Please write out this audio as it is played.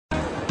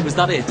Was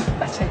that it?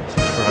 That's it.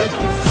 Right.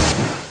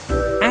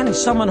 And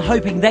someone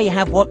hoping they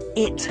have what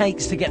it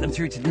takes to get them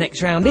through to the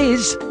next round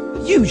is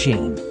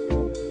Eugene.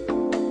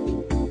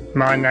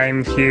 My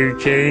name's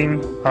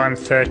Eugene. I'm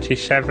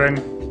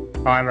 37.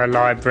 I'm a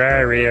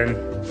librarian.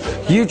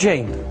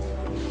 Eugene.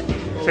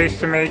 Pleased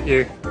to meet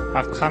you.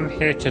 I've come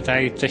here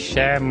today to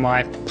share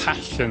my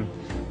passion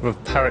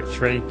with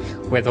poetry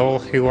with all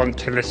who want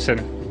to listen.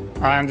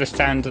 I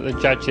understand that the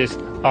judges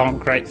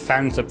aren't great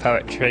fans of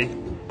poetry,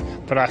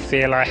 but I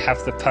feel I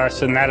have the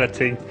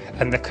personality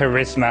and the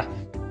charisma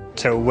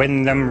to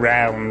win them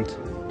round.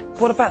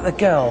 What about the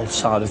girl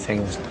side of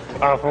things?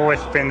 I've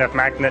always been a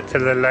magnet to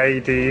the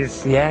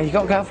ladies. Yeah, you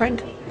got a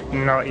girlfriend?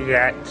 Not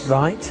yet.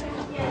 Right.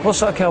 What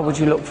sort of girl would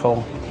you look for?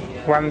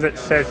 One that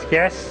says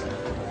yes.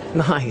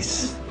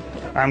 Nice.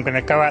 I'm going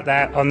to go out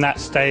there on that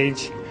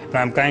stage and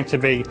I'm going to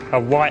be a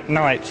white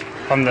knight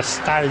on the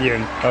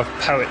stallion of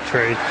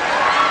poetry.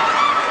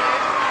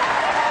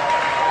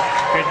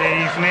 Good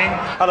evening.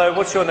 Hello,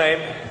 what's your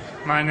name?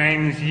 My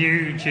name's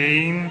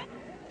Eugene.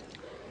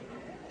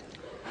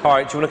 All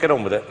right, do you want to get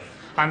on with it?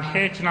 I'm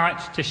here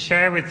tonight to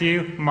share with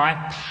you my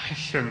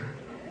passion,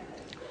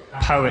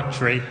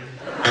 poetry.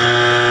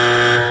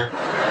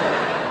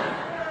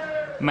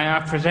 May I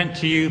present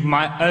to you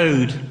my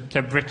ode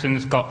to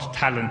Britain's Got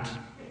Talent.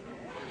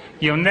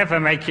 You'll never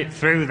make it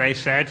through, they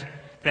said.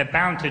 They're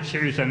bound to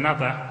choose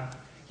another.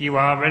 You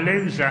are a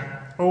loser,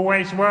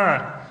 always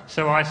were.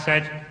 So I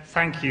said,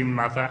 thank you,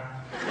 mother.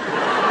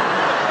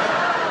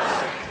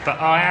 But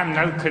I am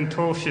no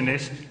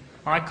contortionist.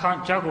 I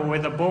can't juggle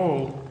with a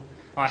ball.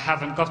 I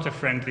haven't got a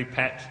friendly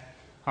pet.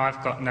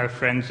 I've got no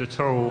friends at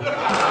all.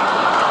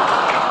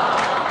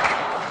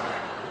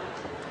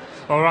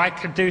 Or I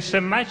could do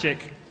some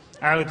magic.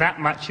 Oh, that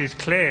much is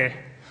clear.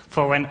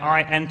 For when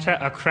I enter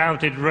a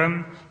crowded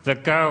room, the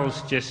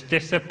girls just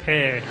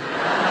disappear.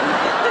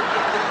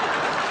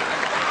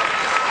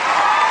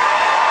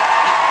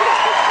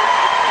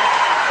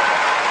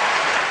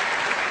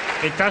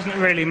 It doesn't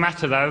really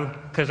matter though,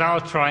 because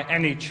I'll try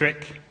any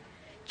trick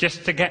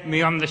just to get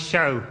me on the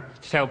show.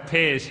 Tell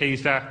Piers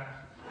he's a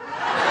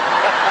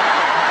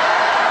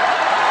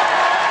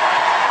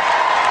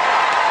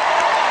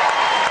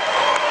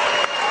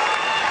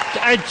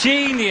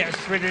genius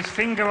with his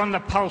finger on the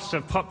pulse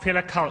of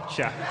popular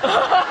culture.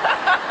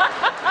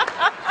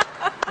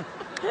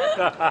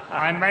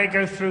 I may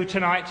go through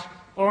tonight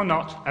or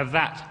not, of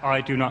that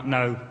I do not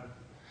know.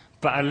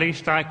 But at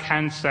least I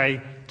can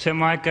say to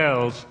my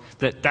girls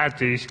that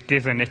Daddy's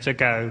given it a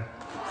go.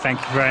 Thank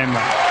you very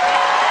much.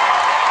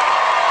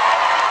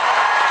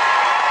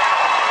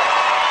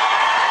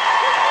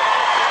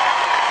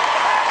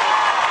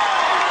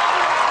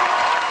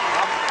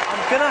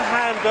 I'm going to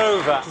hand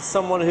over to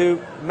someone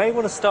who may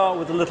want to start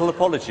with a little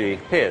apology.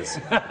 Piers.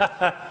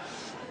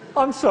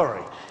 I'm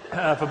sorry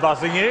for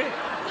buzzing you,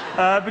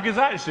 because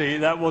actually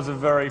that was a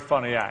very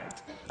funny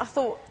act. I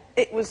thought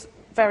it was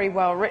very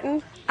well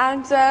written,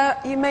 and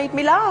you made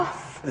me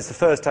laugh. It's the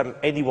first time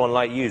anyone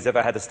like you's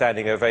ever had a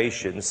standing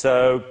ovation,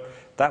 so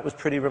that was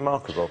pretty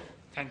remarkable.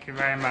 Thank you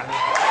very much.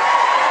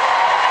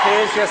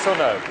 Piers, yes or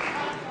no?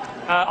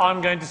 I'm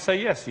going to say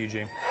yes,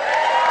 Eugene.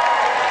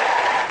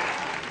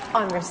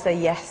 I'm going to say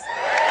yes.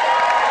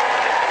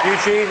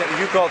 Eugene,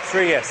 you got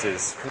 3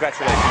 yeses.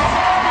 Congratulations.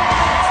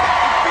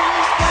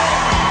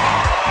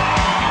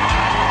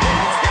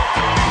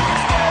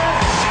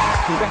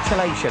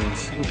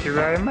 Congratulations. Thank you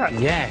very much.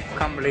 Yeah. I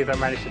can't believe I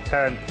managed to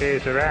turn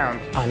Piers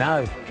around. I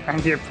know.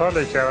 And you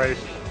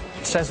apologised.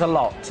 Says a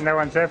lot. No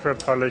one's ever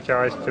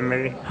apologised to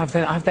me Have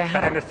they for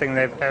had? anything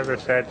they've ever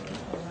said.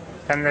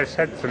 And they've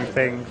said some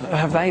things,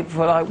 Have they,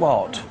 for like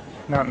what?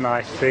 not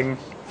nice things.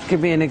 Give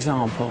me an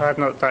example. I'd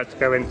not like to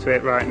go into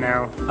it right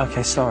now.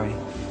 Okay, sorry. Do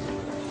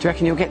you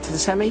reckon you'll get to the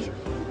semi?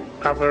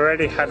 I've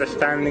already had a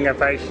standing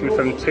ovation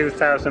from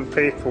 2,000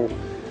 people.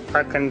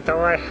 I can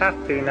die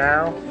happy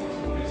now.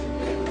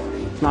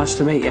 Nice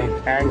to meet you.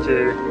 And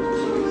you.